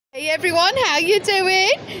Hey everyone, how you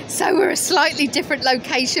doing? So we're a slightly different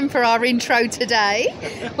location for our intro today.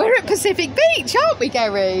 We're at Pacific Beach, aren't we,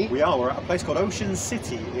 Gary? We are. We're at a place called Ocean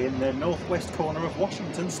City in the northwest corner of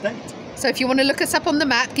Washington State. So if you want to look us up on the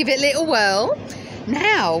map, give it a little whirl.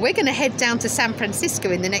 Now we're going to head down to San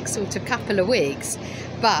Francisco in the next sort of couple of weeks.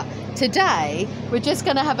 But today we're just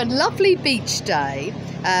going to have a lovely beach day.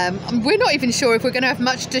 We're not even sure if we're going to have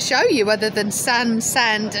much to show you other than sun,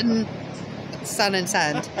 sand and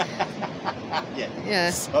sand.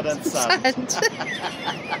 Yeah. Sun and sand.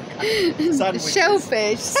 Sandwiches.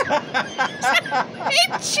 Shellfish.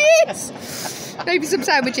 Inches. Maybe some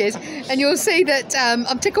sandwiches. And you'll see that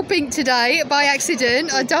I'm tickled pink today by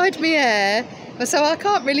accident. I dyed my hair. So I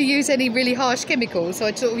can't really use any really harsh chemicals. So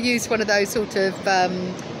I sort of use one of those sort of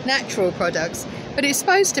natural products. But it's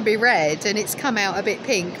supposed to be red and it's come out a bit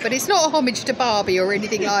pink. But it's not a homage to Barbie or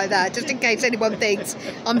anything like that, just in case anyone thinks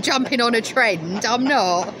I'm jumping on a trend. I'm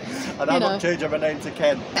not. And I'm not changing my name to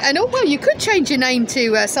Ken. And well, you could change your name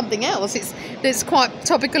to something else. It's quite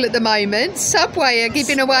topical at the moment. Subway are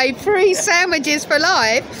giving away free sandwiches for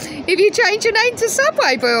life if you change your name to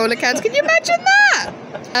Subway, by all accounts. Can you imagine that?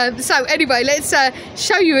 So anyway, let's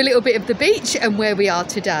show you a little bit of the beach and where we are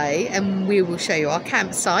today, and we will show you our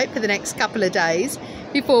campsite for the next couple of days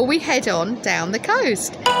before we head on down the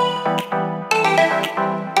coast.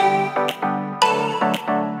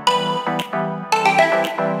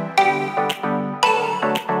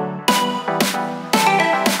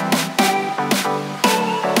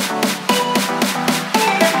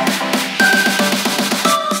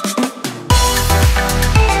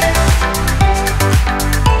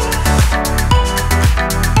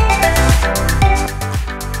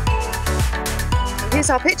 Here's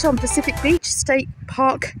our pitch on Pacific Beach State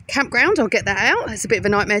Park Campground. I'll get that out. It's a bit of a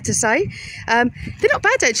nightmare to say. They're not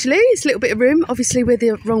bad actually. It's a little bit of room. Obviously we're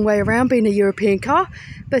the wrong way around, being a European car,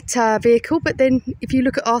 but vehicle. But then if you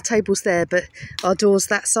look at our tables there, but our doors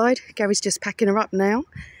that side. Gary's just packing her up now.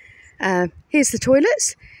 Here's the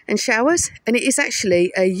toilets and showers, and it is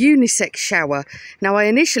actually a unisex shower. Now I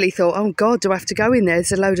initially thought, oh god, do I have to go in there?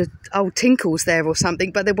 There's a load of old tinkles there or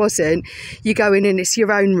something, but there wasn't. You go in and it's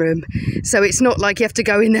your own room, so it's not like you have to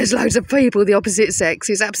go in, there's loads of people the opposite sex.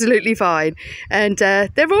 It's absolutely fine, and they're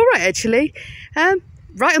all right actually.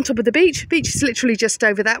 Right on top of the beach. Beach is literally just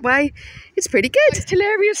over that way. It's pretty good. It's a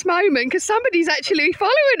hilarious moment because somebody's actually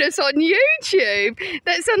following us on YouTube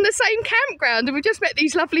that's on the same campground, and we just met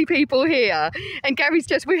these lovely people here. And Gary's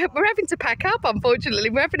just, we're having to pack up, unfortunately.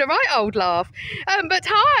 We're having a right old laugh. But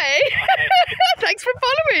hi, thanks for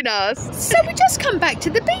following us. So we just come back to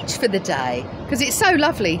the beach for the day because it's so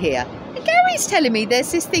lovely here. And Gary's telling me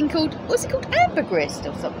there's this thing called, what's it called? Ambergris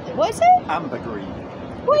or something. What is it? Ambergris.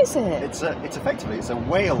 What is it? It's effectively a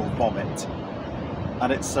whale vomit,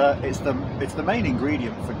 and it's the main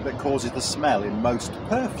ingredient that causes the smell in most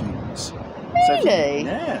perfumes. Really?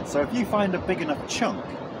 So if you find a big enough chunk,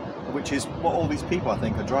 which is what all these people I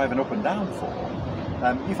think are driving up and down for,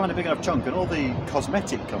 you find a big enough chunk, and all the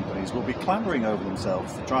cosmetic companies will be clamouring over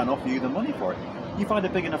themselves to try and offer you the money for it. You find a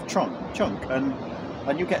big enough chunk,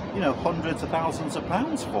 and you get, hundreds of thousands of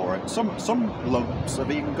pounds for it. Some lumps have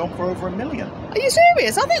even gone for over $1 million. Are you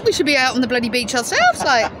serious? I think we should be out on the bloody beach ourselves.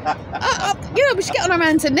 Like, we should get on our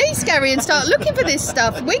hands and knees, Gary, and start looking for this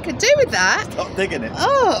stuff. We could do with that. Stop digging it.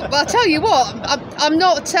 Oh, well, I'll tell you what. I'm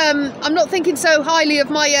not thinking so highly of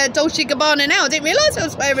my Dolce & Gabbana now. I didn't realise I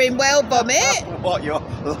was wearing whale vomit. What, your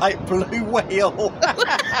light blue whale?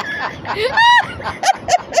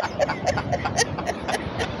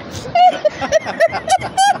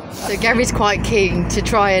 So Gary's quite keen to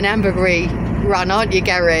try an ambergris run, aren't you,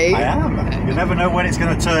 Gary? I am. You never know when it's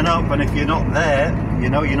going to turn up, and if you're not there, you're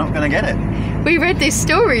not going to get it. We read this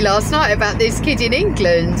story last night about this kid in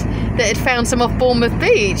England that had found some off Bournemouth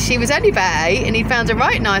Beach. He was only about 8 and he found a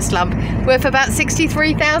right nice lump worth about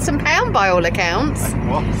 £63,000 by all accounts.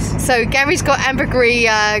 What? So Gary's got ambergris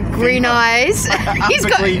green eyes. He's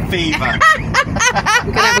got ambergris fever.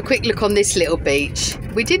 We're going to have a quick look on this little beach.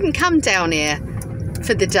 We didn't come down here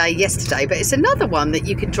for the day yesterday, but it's another one that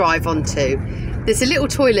you can drive onto. There's a little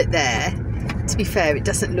toilet there. To be fair, it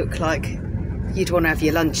doesn't look like you'd want to have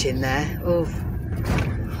your lunch in there. Oh,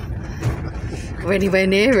 or anywhere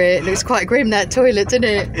near it. It looks quite grim, that toilet, doesn't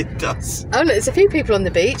it? It does. Oh look, there's a few people on the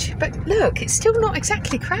beach, but look, it's still not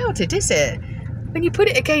exactly crowded, is it? When you put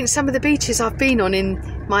it against some of the beaches I've been on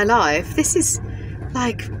in my life, this is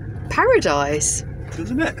like paradise.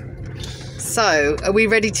 Isn't it? So, are we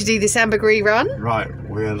ready to do this ambergris run? Right,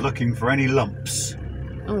 we're looking for any lumps.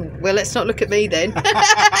 Oh, well, let's not look at me then.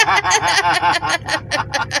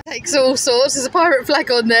 Takes all sorts. There's a pirate flag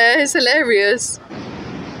on there. It's hilarious.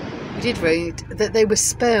 We did read that they were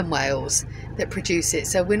sperm whales that produce it,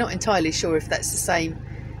 so we're not entirely sure if that's the same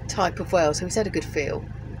type of whale. So he's had a good feel.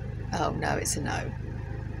 Oh no, it's a no.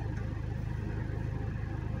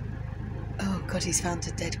 Oh God, he's found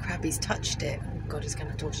a dead crab. He's touched it. Oh God, he's going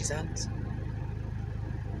to torch his hands.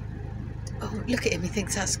 Oh, look at him. He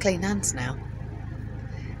thinks that's clean hands now.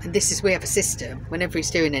 And this is, we have a system. Whenever he's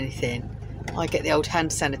doing anything, I get the old hand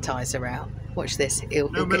sanitizer out. Watch this. He'll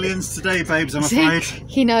millions today, babes, I'm afraid.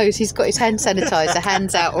 He knows. He's got his hand sanitizer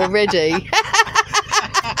hands out already.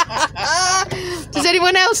 Does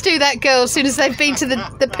anyone else do that, girl? As soon as they've been to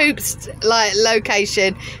the poops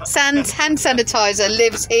location, hand sanitizer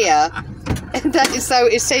lives here. That is so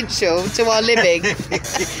essential to our living.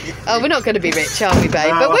 Oh, we're not going to be rich, are we,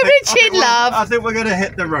 babe? But we're rich in love. I think we're going to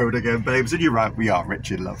hit the road again, babes. And you're right, we are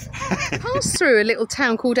rich in love. Passed through a little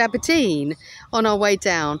town called Aberdeen on our way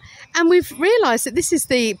down, and we've realised that this is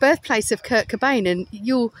the birthplace of Kurt Cobain. And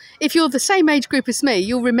if you're the same age group as me,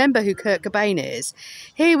 you'll remember who Kurt Cobain is.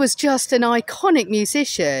 He was just an iconic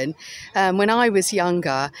musician when I was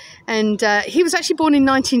younger, and he was actually born in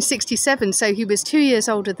 1967, so he was 2 years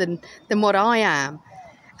older than what I am.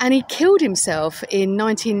 And he killed himself in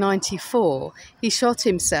 1994. He shot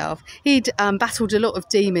himself. He'd battled a lot of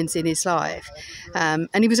demons in his life. And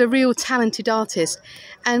he was a real talented artist.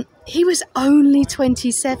 And he was only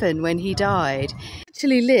 27 when he died. He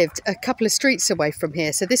actually lived a couple of streets away from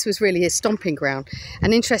here. So this was really his stomping ground.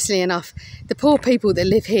 And interestingly enough, the poor people that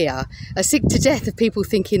live here are sick to death of people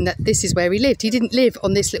thinking that this is where he lived. He didn't live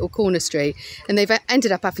on this little corner street. And they've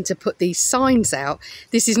ended up having to put these signs out.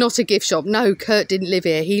 This is not a gift shop. No, Kurt didn't live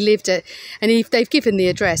here. He lived at... And they've given the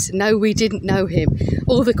address. No, we didn't know him.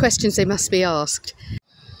 All the questions they must be asked.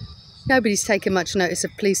 Nobody's taken much notice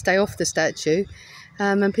of please stay off the statue.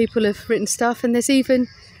 And people have written stuff. And there's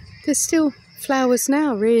still flowers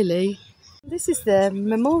now, really. This is the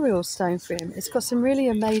memorial stone for him. It's got some really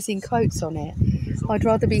amazing quotes on it. I'd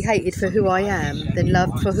rather be hated for who I am than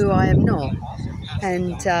loved for who I am not.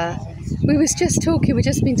 And we've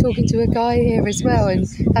just been talking to a guy here as well and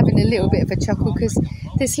having a little bit of a chuckle because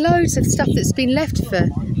there's loads of stuff that's been left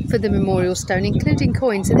for the memorial stone, including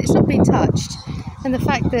coins, and it's not been touched. And the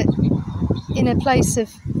fact that in a place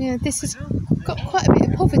of, this has got quite a bit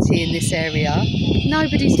of poverty in this area,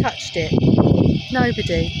 nobody's touched it.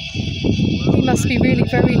 Nobody. He must be really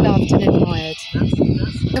very loved and admired.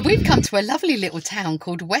 So we've come to a lovely little town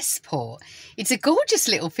called Westport. It's a gorgeous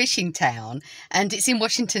little fishing town and it's in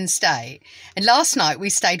Washington State. And last night we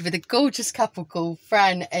stayed with a gorgeous couple called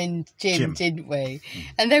Fran and Jim, didn't we?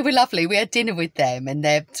 And they were lovely. We had dinner with them and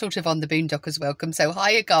they're sort of on the Boondockers welcome. So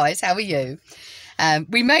hiya guys, how are you?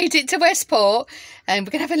 We made it to Westport and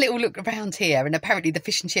we're going to have a little look around here, and apparently the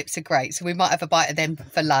fish and chips are great, so we might have a bite of them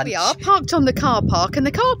for lunch. We are parked on the car park and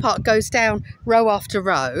the car park goes down row after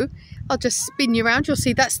row. I'll just spin you around. You'll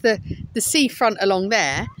see that's the seafront along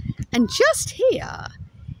there, and just here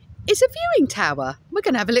is a viewing tower. We're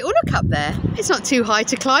going to have a little look up there. It's not too high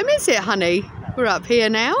to climb, is it, honey? We're up here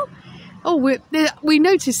now. Oh, we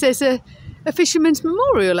noticed there's a fisherman's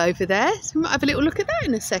memorial over there, so we might have a little look at that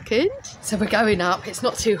in a second. So we're going up. It's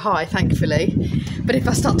not too high, thankfully, but if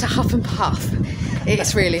I start to huff and puff,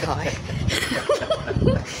 it's really high.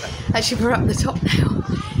 Actually, we're up the top now.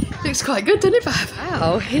 Looks quite good, doesn't it, Bab?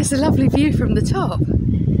 Wow, here's a lovely view from the top.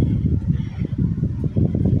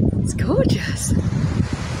 It's gorgeous.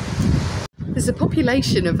 There's a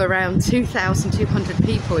population of around 2,200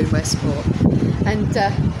 people in Westport, and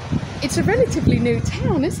it's a relatively new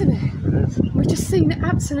town, isn't it? We've just seen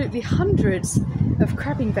absolutely hundreds of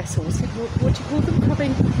crabbing vessels. What do you call them?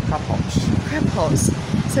 Crab pots. Crab pots.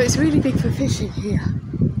 So it's really big for fishing here.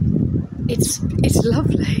 It's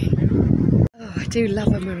lovely. Oh, I do love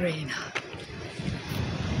a marina.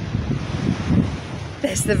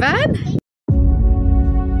 There's the van.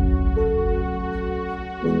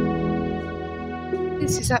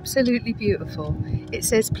 This is absolutely beautiful. It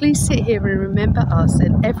says, please sit here and remember us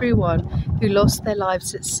and everyone who lost their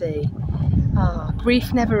lives at sea. Ah,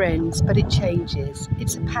 grief never ends, but it changes.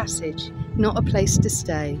 It's a passage, not a place to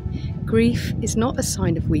stay. Grief is not a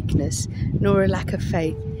sign of weakness, nor a lack of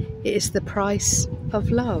faith. It is the price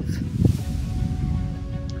of love.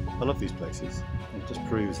 I love these places. It just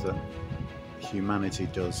proves that humanity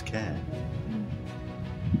does care.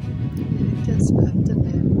 It does, doesn't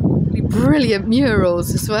it? Brilliant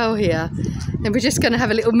murals as well here. And we're just going to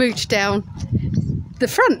have a little mooch down the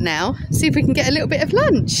front now, see if we can get a little bit of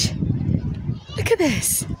lunch. Look at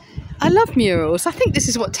this. I love murals. I think this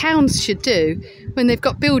is what towns should do when they've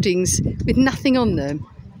got buildings with nothing on them.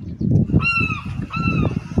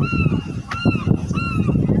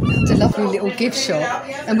 lovely little gift shop,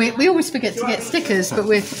 and we always forget to get stickers, but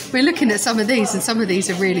we're looking at some of these, and some of these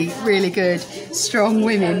are really, really good. Strong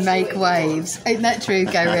women make waves. Ain't that true,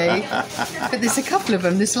 Gary? But there's a couple of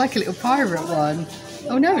them. There's like a little pirate one.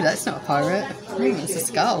 Oh no, that's not a pirate. I think it's a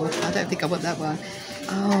skull. I don't think I want that one.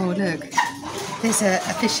 Oh look, there's a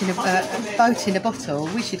fish in a boat in a bottle.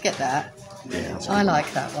 We should get that. Yeah, I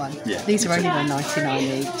like that one. Yeah, these are only $1.99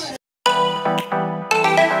 each.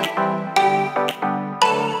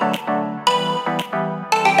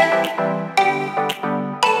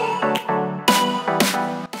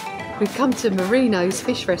 We've come to Merino's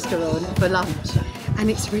fish restaurant for lunch, and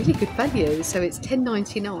it's really good value. So it's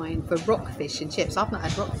 $10.99 for rockfish and chips. I've not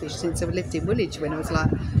had rockfish since I lived in Woolwich when I was like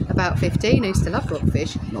about 15. I used to love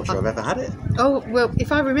rockfish. Not sure I've ever had it. Oh, well,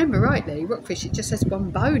 if I remember rightly, rockfish, it just has one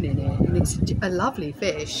bone in it, and it's a lovely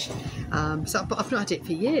fish. But I've not had it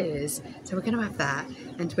for years. So we're going to have that,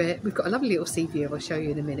 and we've got a lovely little sea view I'll show you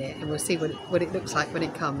in a minute, and we'll see what it looks like when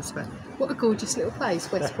it comes. But what a gorgeous little place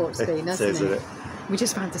Westport's been, hasn't it? We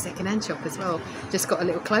just found a second-hand shop as well. Just got a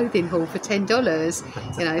little clothing haul for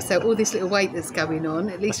 $10. You know, so all this little weight that's going on,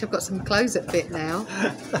 at least I've got some clothes that fit now.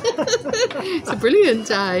 It's a brilliant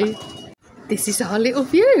day. This is our little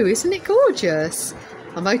view, isn't it gorgeous?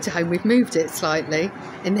 Our motorhome, we've moved it slightly,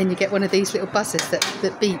 and then you get one of these little buzzers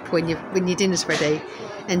that beep when your dinner's ready.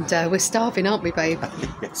 And we're starving, aren't we, babe?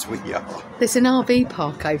 Yes, we are. There's an RV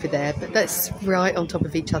park over there, but that's right on top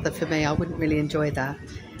of each other for me. I wouldn't really enjoy that.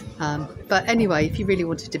 But anyway, if you really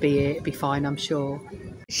wanted to be here, it'd be fine, I'm sure.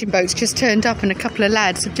 Fishing boat's just turned up and a couple of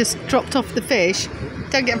lads have just dropped off the fish.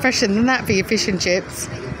 Don't get fresher than that for your fish and chips.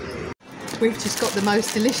 We've just got the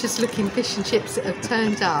most delicious looking fish and chips that have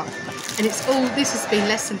turned up. And this has been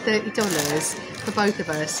less than $30 for both of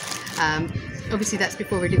us. Obviously that's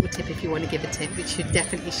before a little tip if you want to give a tip, which you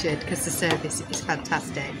definitely should, because the service is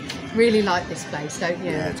fantastic. Really like this place, don't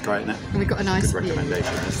you? Yeah, it's great, isn't it? And we've got a nice good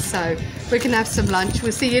recommendation. view. So we're going to have some lunch.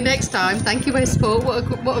 We'll see you next time. Thank you, Westport.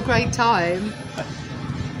 What a great time.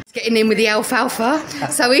 He's getting in with the alfalfa.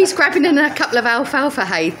 So he's grabbing in a couple of alfalfa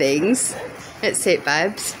hay things. That's it,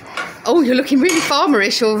 babes. Oh, you're looking really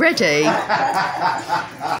farmerish already.